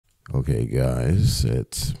Okay, guys,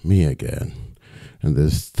 it's me again. And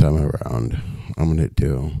this time around, I'm going to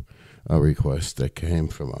do a request that came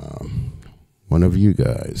from one of you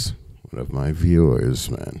guys, one of my viewers,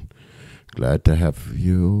 man. Glad to have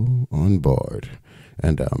you on board.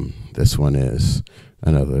 And this one is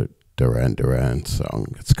another Duran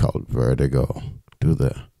song. It's called Vertigo. Do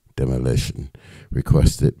the Demolition.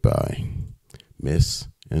 Requested by Miss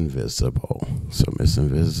Invisible. So Miss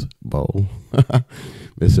Invisible,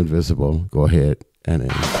 Miss Invisible, go ahead and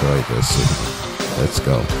enjoy this. Let's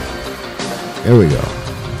go. Here we go.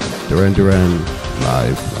 Duran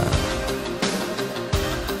live, man.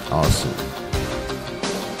 Awesome.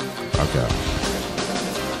 Okay.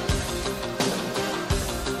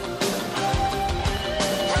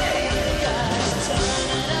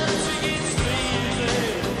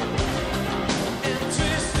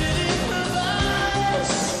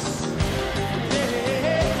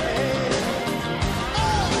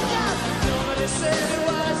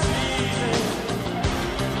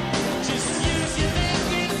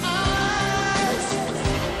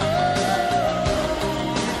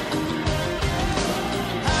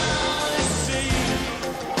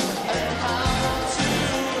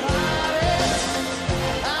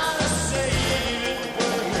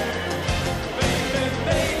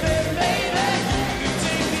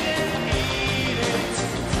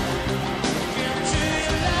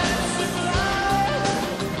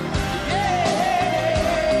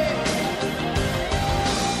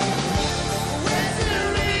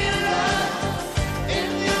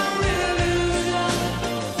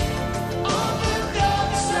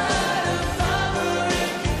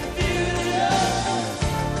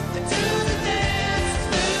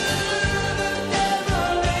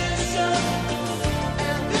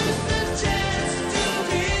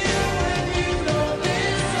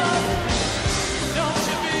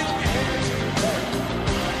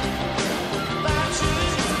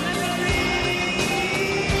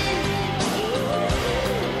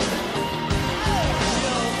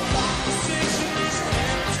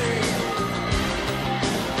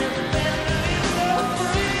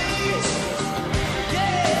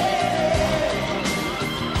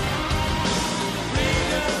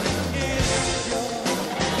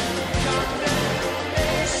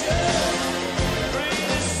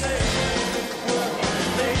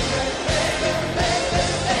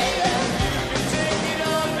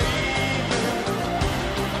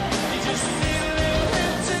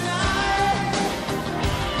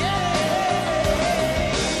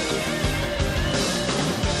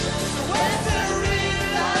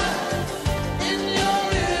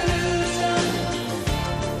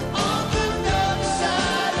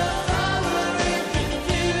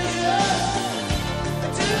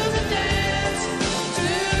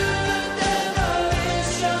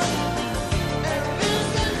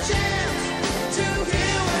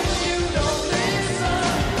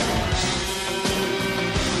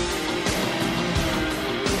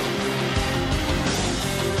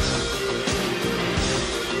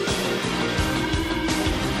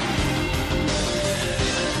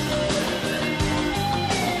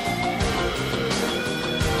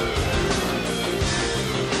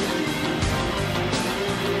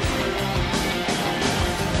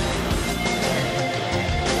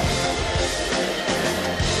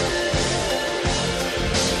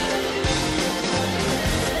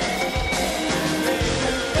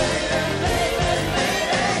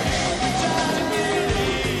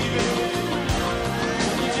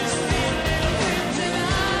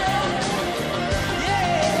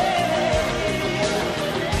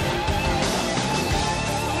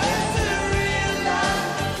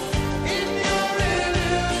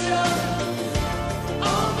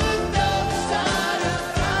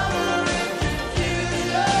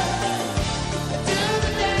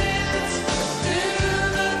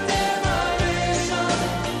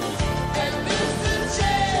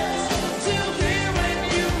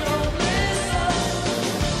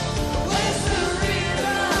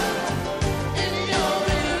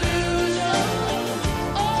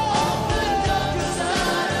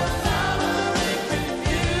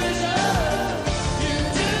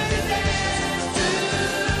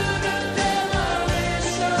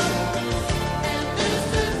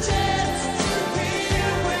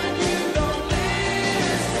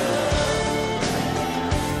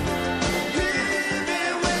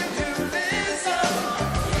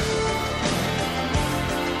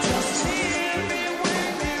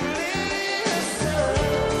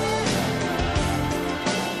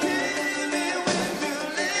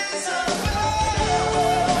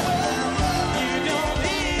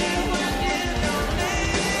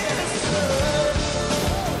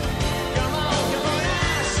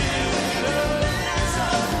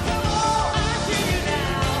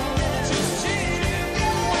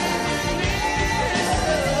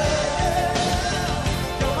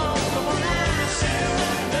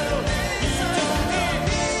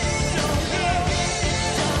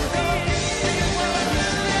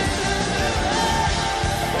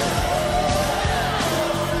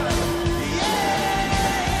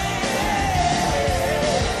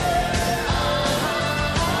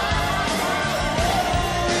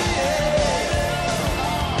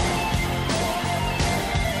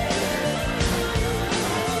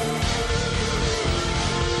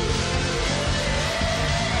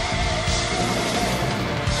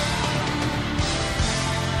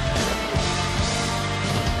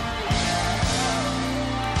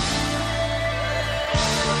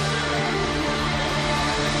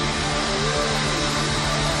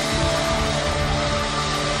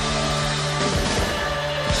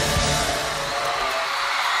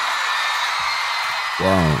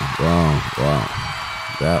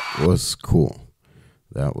 that was cool.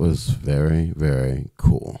 That was very, very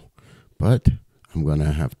cool. But I'm going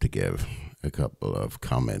to have to give a couple of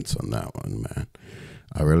comments on that one, man.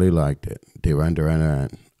 I really liked it. Duran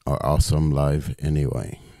are awesome live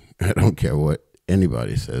anyway. I don't care what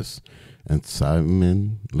anybody says. And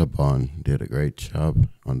Simon Le Bon did a great job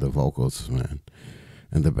on the vocals, man.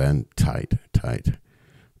 And the band tight.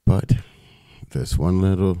 But there's one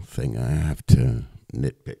little thing I have to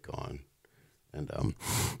nitpick on. And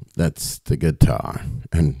that's the guitar.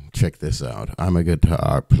 And check this out. I'm a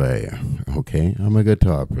guitar player, okay? I'm a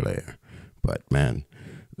guitar player. But, man,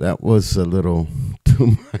 that was a little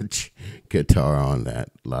too much guitar on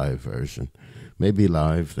that live version. Maybe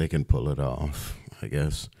live they can pull it off, I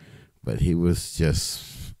guess. But he was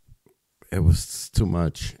just, it was too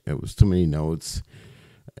much. It was too many notes.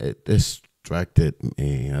 It distracted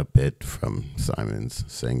me a bit from Simon's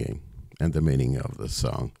singing and the meaning of the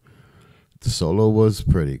song. The solo was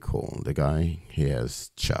pretty cool. The guy, he has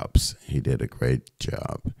chops. He did a great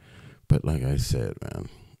job. But like I said, man,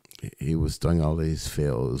 he was doing all these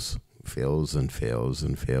fails.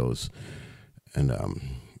 And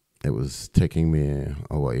it was taking me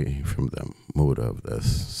away from the mood of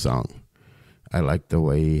this song. I liked the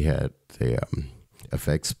way he had the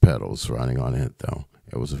effects pedals running on it, though.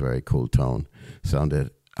 It was a very cool tone. Sounded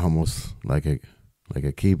almost like a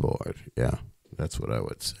keyboard. Yeah, that's what I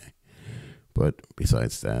would say. But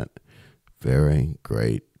besides that, very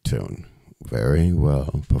great tune. Very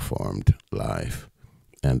well performed live.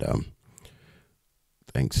 And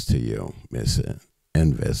thanks to you, Miss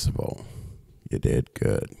Invisible. You did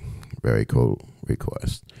good. Very cool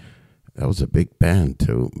request. That was a big band,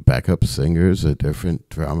 too. Backup singers, a different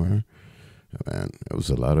drummer. Man, it was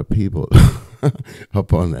a lot of people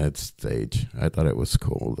up on that stage. I thought it was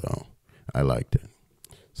cool, though. I liked it.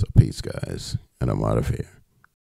 So peace, guys. And I'm out of here.